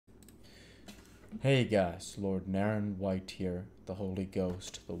Hey guys, Lord Naren White here, the Holy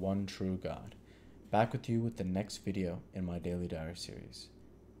Ghost, the one true God, back with you with the next video in my Daily Diary series.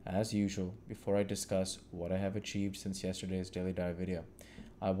 As usual, before I discuss what I have achieved since yesterday's Daily Diary video,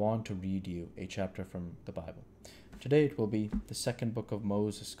 I want to read you a chapter from the Bible. Today it will be the second book of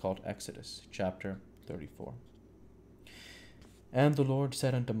Moses called Exodus, chapter 34. And the Lord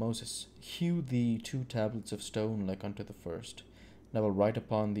said unto Moses, Hew thee 2 tablets of stone like unto the first, and I will write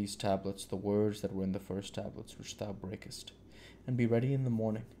upon these tablets the words that were in the first tablets which thou breakest. And be ready in the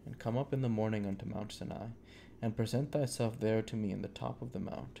morning, and come up in the morning unto Mount Sinai, and present thyself there to me in the top of the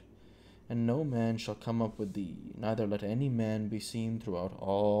mount. And no man shall come up with thee, neither let any man be seen throughout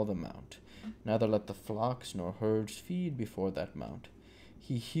all the mount, neither let the flocks nor herds feed before that mount.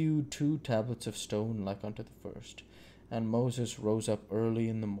 He hewed 2 tablets of stone like unto the first. And Moses rose up early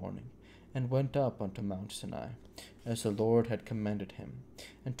in the morning, and went up unto Mount Sinai, as the Lord had commanded him,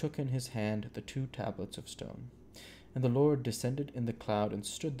 and took in his hand the 2 tablets of stone. And the Lord descended in the cloud, and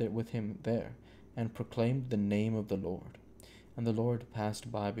stood there with him there, and proclaimed the name of the Lord. And the Lord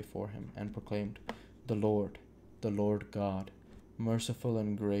passed by before him, and proclaimed, the Lord God, merciful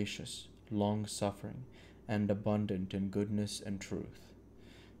and gracious, long-suffering, and abundant in goodness and truth,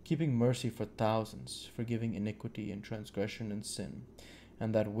 keeping mercy for thousands, forgiving iniquity and transgression and sin,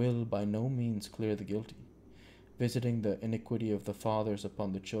 and that will by no means clear the guilty, visiting the iniquity of the fathers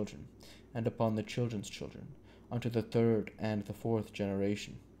upon the children, and upon the children's children, unto the 3rd and the 4th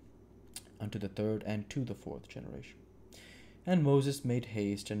generation, unto the 3rd and to the 4th generation. And Moses made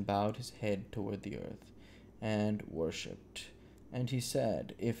haste, and bowed his head toward the earth, and worshipped. And he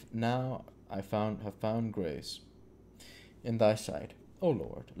said, If now I have found grace in thy sight, O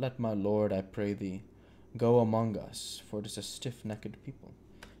Lord, let my Lord, I pray thee, go among us, for it is a stiff-necked people,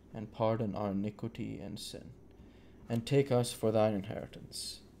 and pardon our iniquity and sin, and take us for thine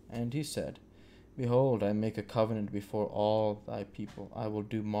inheritance. And he said, Behold, I make a covenant before all thy people. I will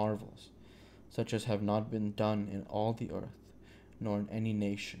do marvels, such as have not been done in all the earth, nor in any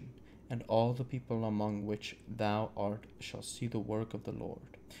nation, and all the people among which thou art shall see the work of the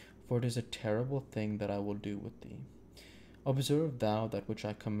Lord. For it is a terrible thing that I will do with thee. Observe thou that which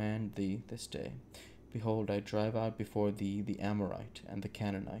I command thee this day. Behold, I drive out before thee the Amorite, and the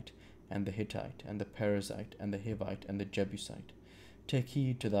Canaanite, and the Hittite, and the Perizzite, and the Hivite, and the Jebusite. Take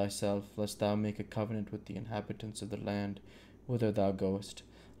heed to thyself, lest thou make a covenant with the inhabitants of the land whither thou goest,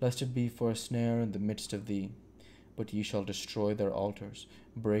 lest it be for a snare in the midst of thee. But ye shall destroy their altars,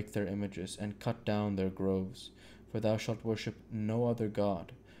 break their images, and cut down their groves. For thou shalt worship no other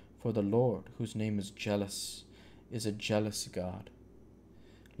God, for the Lord, whose name is jealous, is a jealous God.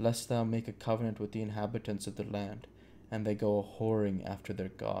 Lest thou make a covenant with the inhabitants of the land, and they go a-whoring after their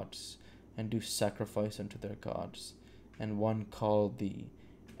gods, and do sacrifice unto their gods, and one call thee,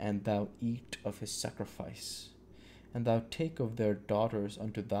 and thou eat of his sacrifice. And thou take of their daughters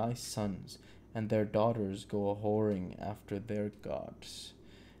unto thy sons, and their daughters go a-whoring after their gods,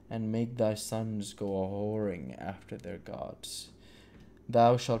 and make thy sons go a-whoring after their gods.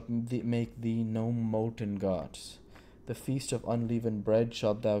 Thou shalt make thee no molten gods. The feast of unleavened bread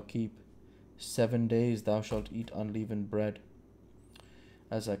shalt thou keep. 7 days thou shalt eat unleavened bread,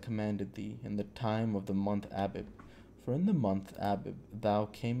 as I commanded thee, in the time of the month Abib. For in the month Abib thou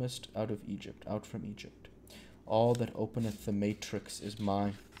camest out from Egypt. All that openeth the matrix is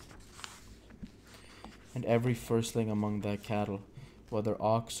mine, and every firstling among thy cattle, whether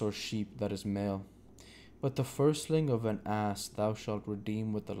ox or sheep, that is male. But the firstling of an ass thou shalt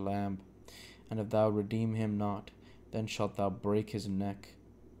redeem with the lamb, and if thou redeem him not, then shalt thou break his neck.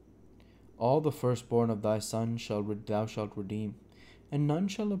 All the firstborn of thy sons thou shalt redeem, and none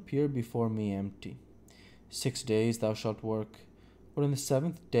shall appear before me empty. 6 days thou shalt work, but in the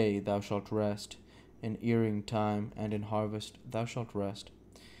 7th day thou shalt rest. In earing time and in harvest thou shalt rest.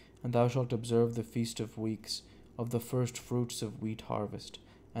 And thou shalt observe the feast of weeks, of the first fruits of wheat harvest,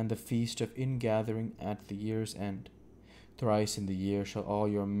 and the feast of ingathering at the year's end. Thrice in the year shall all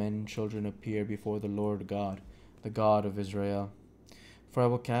your men children appear before the Lord God, the God of Israel. For I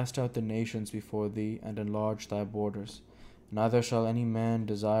will cast out the nations before thee, and enlarge thy borders. Neither shall any man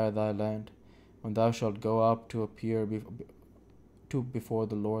desire thy land, when thou shalt go up to appear before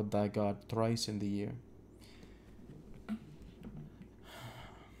the Lord thy God thrice in the year.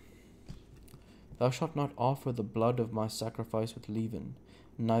 Thou shalt not offer the blood of my sacrifice with leaven,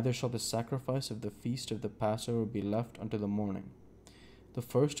 neither shall the sacrifice of the feast of the Passover be left unto the morning. The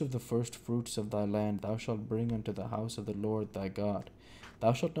first of the first fruits of thy land thou shalt bring unto the house of the Lord thy God.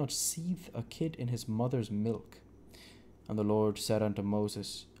 Thou shalt not seethe a kid in his mother's milk. And the Lord said unto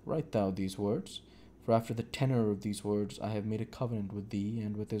Moses, Write thou these words, for after the tenor of these words I have made a covenant with thee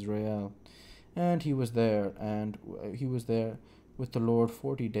and with Israel. And he was there with the Lord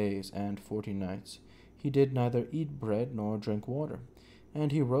 40 days and 40 nights. He did neither eat bread nor drink water.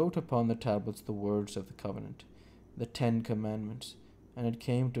 And he wrote upon the tablets the words of the covenant, the 10 commandments. And it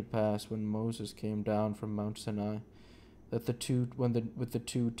came to pass, when Moses came down from Mount Sinai, that with the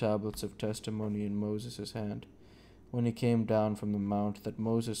 2 tablets of testimony in Moses' hand, when he came down from the mount, that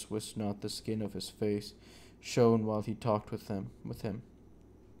Moses wist not the skin of his face shone while he talked with him.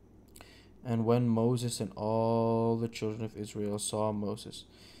 And when Moses and all the children of Israel saw Moses,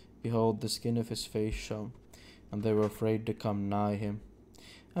 behold, the skin of his face shone, and they were afraid to come nigh him.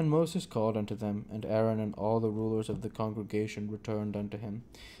 And Moses called unto them, and Aaron and all the rulers of the congregation returned unto him,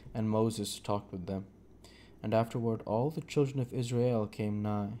 and Moses talked with them. And afterward all the children of Israel came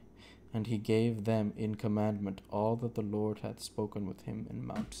nigh, and he gave them in commandment all that the Lord hath spoken with him in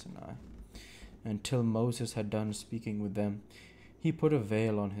Mount Sinai. And till Moses had done speaking with them, he put a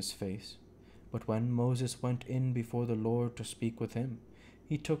veil on his face. But when Moses went in before the Lord to speak with him,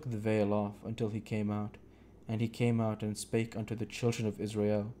 he took the veil off until he came out. And he came out and spake unto the children of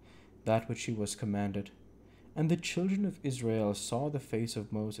Israel that which he was commanded. And the children of Israel saw the face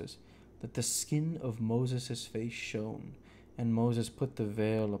of Moses, that the skin of Moses' face shone. And Moses put the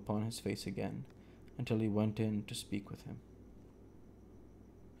veil upon his face again, until he went in to speak with him.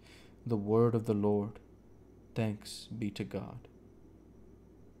 The word of the Lord. Thanks be to God.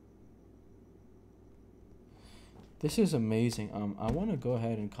 This is amazing. I want to go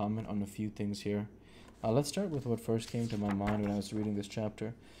ahead and comment on a few things here. Let's start with what first came to my mind when I was reading this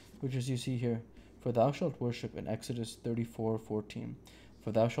chapter, which is, you see here, for thou shalt worship in Exodus 34:14.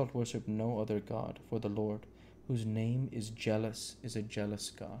 For thou shalt worship no other God, for the Lord, whose name is jealous, is a jealous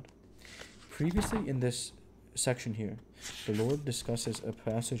God. Previously in this section here, the Lord discusses a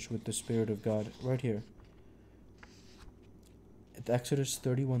passage with the Spirit of God right here. At Exodus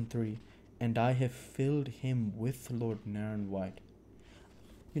 31:3. And I have filled him with Lord Naren White.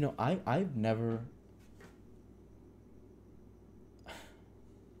 You know, I've never...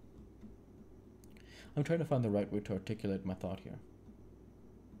 I'm trying to find the right way to articulate my thought here.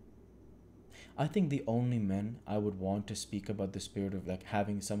 I think the only men I would want to speak about the Spirit of, like,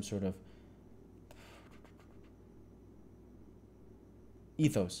 having some sort of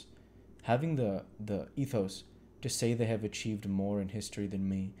ethos, having the ethos to say they have achieved more in history than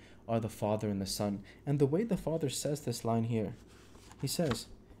me, are the Father and the Son. And the way the Father says this line here, he says,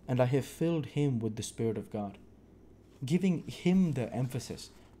 and I have filled him with the Spirit of God, giving him the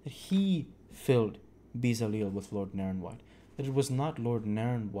emphasis that he filled Bezaleel with Lord Naren White, that it was not Lord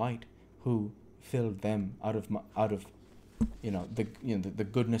Naren White who filled them out of the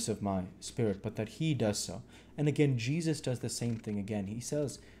goodness of my spirit, but that he does so. And again, Jesus does the same thing again. He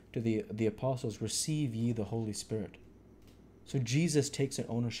says to the apostles, receive ye the Holy Spirit. So Jesus takes an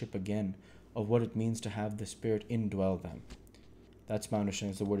ownership again of what it means to have the Spirit indwell them. That's my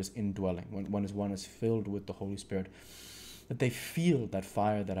understanding. The word is indwelling. When one is filled with the Holy Spirit, that they feel that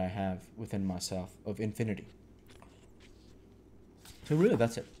fire that I have within myself of infinity. So really,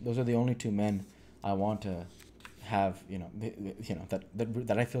 that's it. Those are the only 2 men I want to have.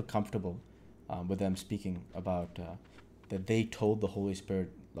 That I feel comfortable with them speaking about that they told the Holy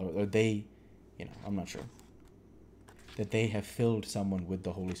Spirit, or they, I'm not sure, that they have filled someone with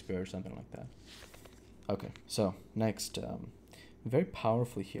the Holy Spirit or something like that. Okay, so next, very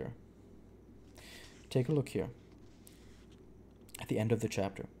powerfully here. Take a look here at the end of the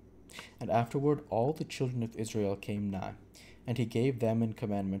chapter. And afterward all the children of Israel came nigh, and he gave them in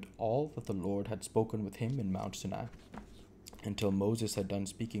commandment all that the Lord had spoken with him in Mount Sinai. Until Moses had done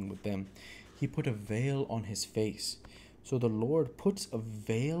speaking with them, he put a veil on his face. So the Lord puts a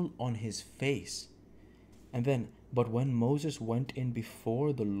veil on his face. And then, but when Moses went in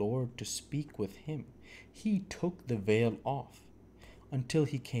before the Lord to speak with him, he took the veil off until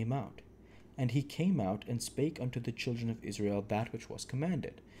he came out. And he came out and spake unto the children of Israel that which was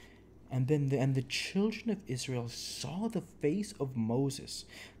commanded. And then the children of Israel saw the face of Moses,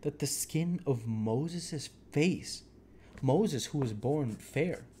 that the skin of Moses' face, Moses, who was born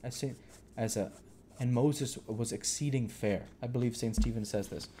fair, and Moses was exceeding fair. I believe St. Stephen says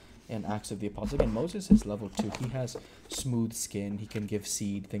this in Acts of the Apostles. Again, Moses is level 2. He has smooth skin. He can give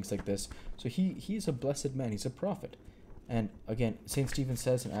seed, things like this. So he's a blessed man. He's a prophet. And again, St. Stephen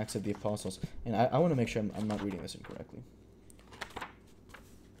says in Acts of the Apostles, and I want to make sure I'm not reading this incorrectly.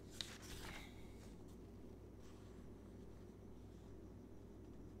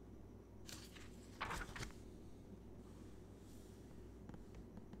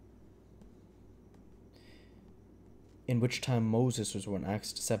 In which time Moses was born,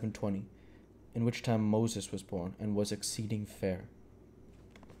 Acts 7:20, in which time Moses was born and was exceeding fair.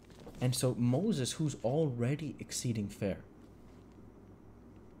 And so Moses, who's already exceeding fair,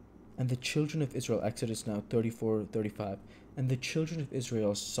 and the children of Israel, Exodus now 34:35, and the children of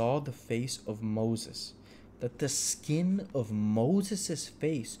Israel saw the face of Moses, that the skin of Moses'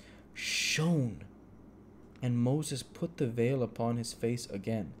 face shone. And Moses put the veil upon his face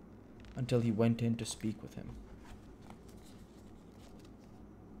again until he went in to speak with him.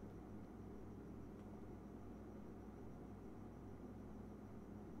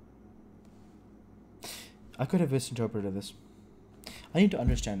 I could have misinterpreted this. I need to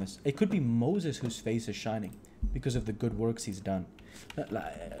understand this. It could be Moses whose face is shining because of the good works he's done.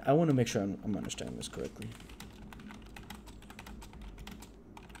 I want to make sure I'm understanding this correctly.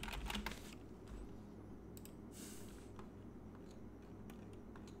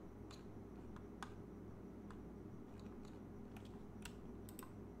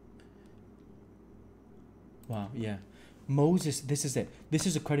 Wow, yeah. Moses, this is it. This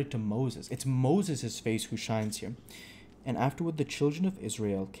is a credit to Moses. It's Moses' face who shines here. And afterward the children of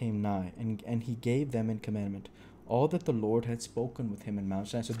Israel came nigh, and he gave them in commandment all that the Lord had spoken with him in Mount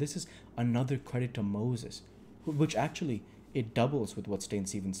Sinai. So this is another credit to Moses, which actually it doubles with what St.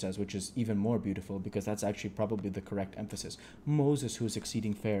 Stephen says, which is even more beautiful because that's actually probably the correct emphasis. Moses, who is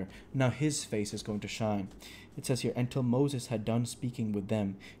exceeding fair, now his face is going to shine. It says here, until Moses had done speaking with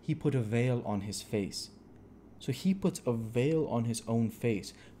them, he put a veil on his face. So he puts a veil on his own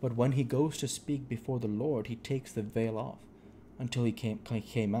face, but when he goes to speak before the Lord, he takes the veil off until he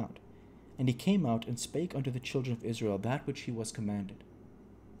came out. And he came out and spake unto the children of Israel that which he was commanded.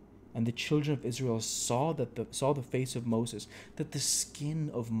 And the children of Israel saw the face of Moses, that the skin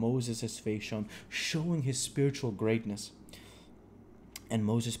of Moses' face shone, showing his spiritual greatness. And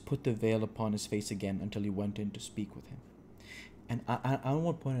Moses put the veil upon his face again until he went in to speak with him. And I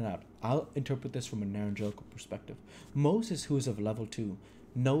want to point it out. I'll interpret this from a Narengelical perspective. Moses, who is of level 2,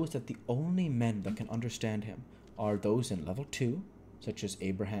 knows that the only men that can understand him are those in level 2, such as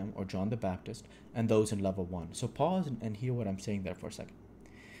Abraham or John the Baptist, and those in level 1. So pause and hear what I'm saying there for a second.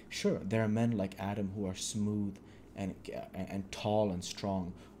 Sure, there are men like Adam who are smooth and tall and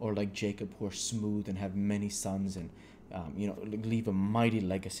strong, or like Jacob who are smooth and have many sons and leave a mighty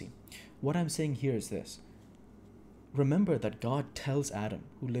legacy. What I'm saying here is this. Remember that God tells Adam,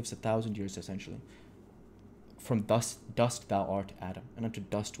 who lives 1,000 years essentially, from dust thou art, Adam, and unto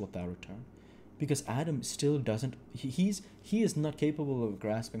dust wilt thou return. Because Adam still doesn't, he is not capable of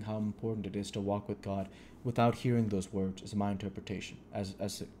grasping how important it is to walk with God without hearing those words, is my interpretation, as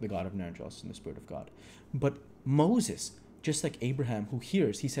the God of Narengelicism, the Spirit of God. But Moses, just like Abraham, who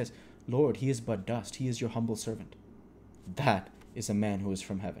hears, he says, Lord, he is but dust, he is your humble servant. That is a man who is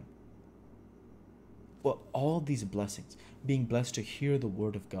from heaven. Well, all these blessings, being blessed to hear the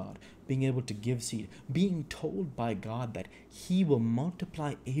word of God, being able to give seed, being told by God that he will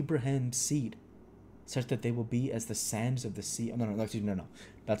multiply Abraham's seed such that they will be as the sands of the sea. No.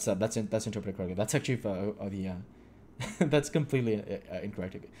 That's interpreted correctly. That's actually that's completely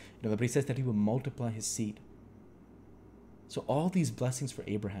incorrect. But he says that he will multiply his seed. So all these blessings for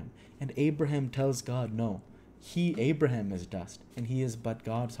Abraham, and Abraham tells God, no, Abraham is dust, and he is but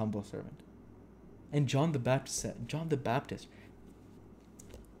God's humble servant. And John the Baptist,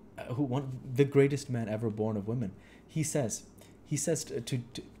 the greatest man ever born of women, he says to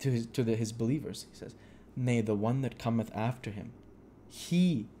his believers, he says, nay, the one that cometh after him,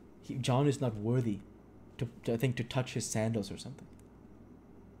 John is not worthy to touch his sandals or something.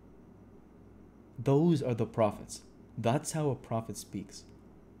 Those are the prophets. That's how a prophet speaks.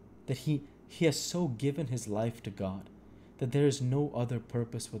 That he has so given his life to God that there is no other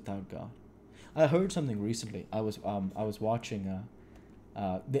purpose without God. I heard something recently. I was watching.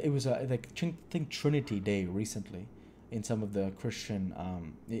 It was I think Trinity Day recently, in some of the Christian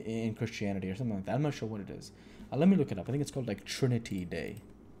in Christianity or something like that. I'm not sure what it is. Let me look it up. I think it's called like Trinity Day.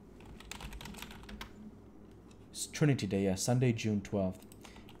 It's Trinity Day, yeah, Sunday, June 12th,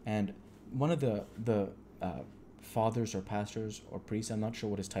 and one of the fathers or pastors or priests, I'm not sure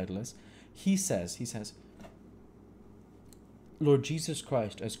what his title is. He says, Lord Jesus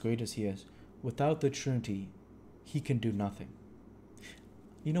Christ, as great as he is, without the Trinity, he can do nothing.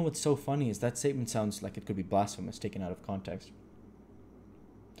 You know what's so funny is that statement sounds like it could be blasphemous, taken out of context.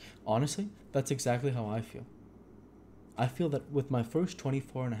 Honestly, that's exactly how I feel. I feel that with my first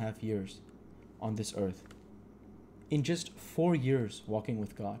 24 and a half years on this earth, in just 4 years walking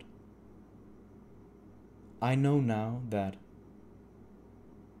with God, I know now that,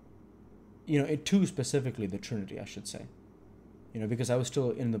 two specifically, the Trinity, I should say. Because I was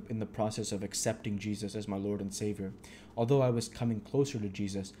still in the process of accepting Jesus as my Lord and Savior. Although I was coming closer to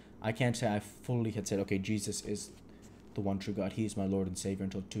Jesus, I can't say I fully had said, okay, Jesus is the one true God. He is my Lord and Savior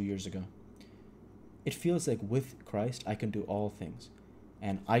until 2 years ago. It feels like with Christ, I can do all things.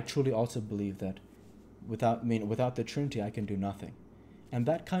 And I truly also believe that without the Trinity, I can do nothing. And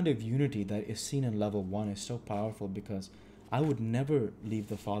that kind of unity that is seen in level 1 is so powerful, because I would never leave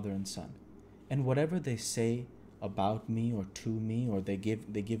the Father and Son. And whatever they say about me or to me, or they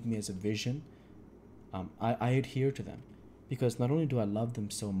give me as a vision, I adhere to them. Because not only do I love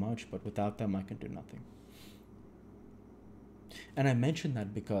them so much, but without them I can do nothing. And I mention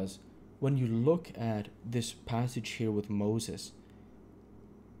that because when you look at this passage here with Moses,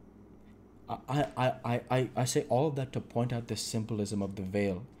 I say all of that to point out the symbolism of the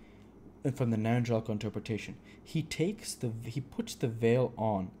veil. And from the Narengelical interpretation, he puts the veil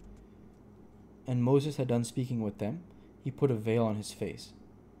on. And Moses had done speaking with them, he put a veil on his face.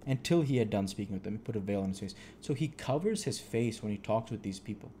 Until he had done speaking with them, he put a veil on his face. So he covers his face when he talks with these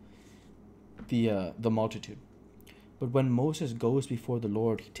people, the multitude. But when Moses goes before the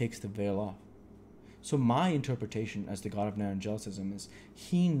Lord, he takes the veil off. So my interpretation as the God of Narengelicism is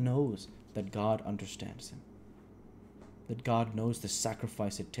he knows that God understands him. That God knows the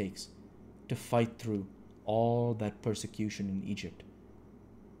sacrifice it takes to fight through all that persecution in Egypt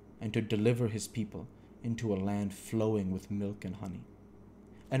and to deliver his people into a land flowing with milk and honey.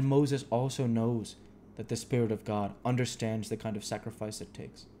 And Moses also knows that the Spirit of God understands the kind of sacrifice it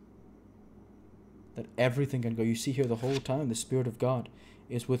takes. That everything can go. You see here the whole time the Spirit of God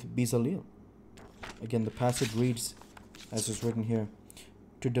is with Bezalel. Again, the passage reads, as is written here,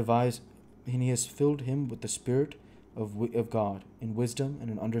 to devise, and he has filled him with the Spirit of God in wisdom and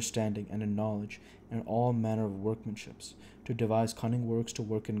in understanding and in knowledge and in all manner of workmanships, to devise cunning works to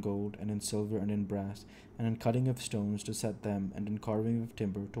work in gold and in silver and in brass and in cutting of stones to set them and in carving of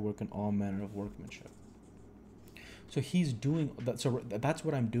timber to work in all manner of workmanship. So he's doing that. So that's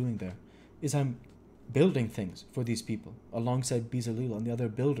what I'm doing there, is I'm building things for these people alongside Bezalel and the other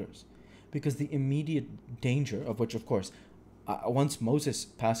builders, because the immediate danger of which, of course, once Moses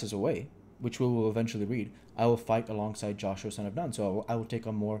passes away, which we will eventually read, I will fight alongside Joshua son of Nun. So I will take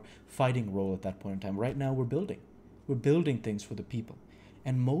a more fighting role at that point in time. Right now we're building things for the people.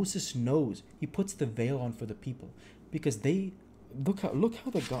 And Moses knows, he puts the veil on for the people, because they look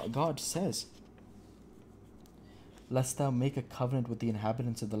how the God says, lest thou make a covenant with the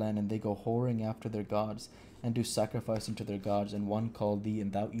inhabitants of the land, and they go whoring after their gods, and do sacrifice unto their gods, and one call thee,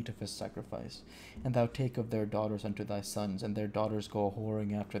 and thou eat of his sacrifice. And thou take of their daughters unto thy sons, and their daughters go a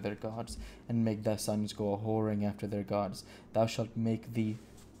whoring after their gods, and make thy sons go a whoring after their gods. Thou shalt make thee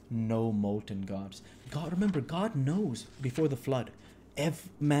no molten gods. God, remember, God knows before the flood,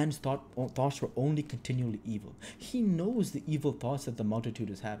 man's thoughts were only continually evil. He knows the evil thoughts that the multitude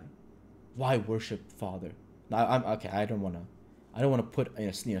is having. Why worship Father? Now, I don't want to put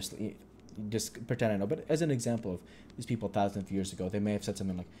just pretend I know, but as an example of these people thousands of years ago, they may have said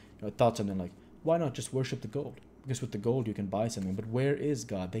something like, thought something like, why not just worship the gold? Because with the gold you can buy something. But where is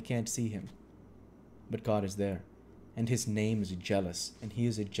God? They can't see him. But God is there. And his name is jealous, and he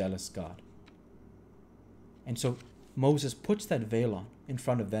is a jealous God. And so Moses puts that veil on in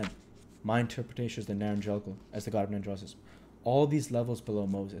front of them. My interpretation is the Narengelical, as the God of Narengelicism. All these levels below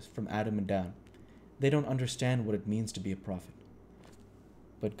Moses, from Adam and down, they don't understand what it means to be a prophet.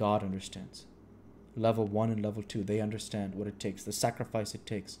 But God understands. Level 1 and level 2, they understand what it takes, the sacrifice it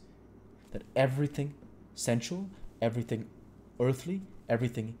takes. That everything sensual, everything earthly,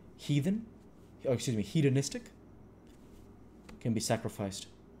 everything hedonistic can be sacrificed.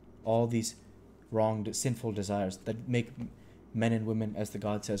 All these wrong, sinful desires that make men and women, as the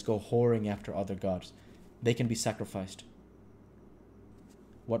God says, go whoring after other gods, they can be sacrificed.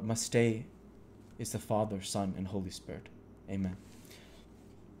 What must stay is the Father, Son, and Holy Spirit. Amen.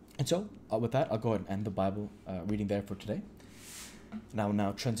 And so, with that, I'll go ahead and end the Bible reading there for today. And I will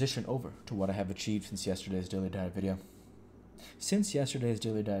now transition over to what I have achieved since yesterday's Daily Diary video. Since yesterday's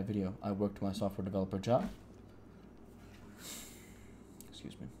Daily Diary video, I worked my software developer job.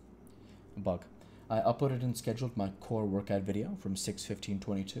 Excuse me. A bug. I uploaded and scheduled my core workout video from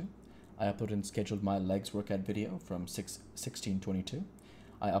 6:15:22. I uploaded and scheduled my legs workout video from 6:16:22.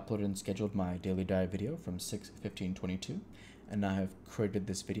 I uploaded and scheduled my Daily Diary video from 6:15:22. And I have created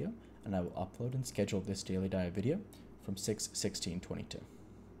this video, and I will upload and schedule this Daily Diary video from 6:16:22.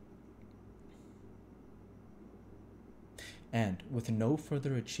 And with no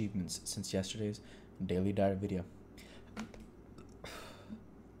further achievements since yesterday's Daily Diary video,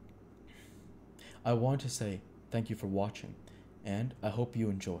 I want to say thank you for watching, and I hope you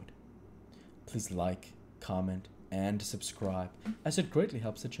enjoyed. Please like, comment, and subscribe, as it greatly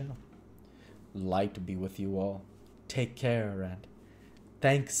helps the channel. Light be with you all. Take care, and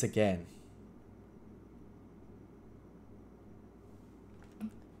thanks again.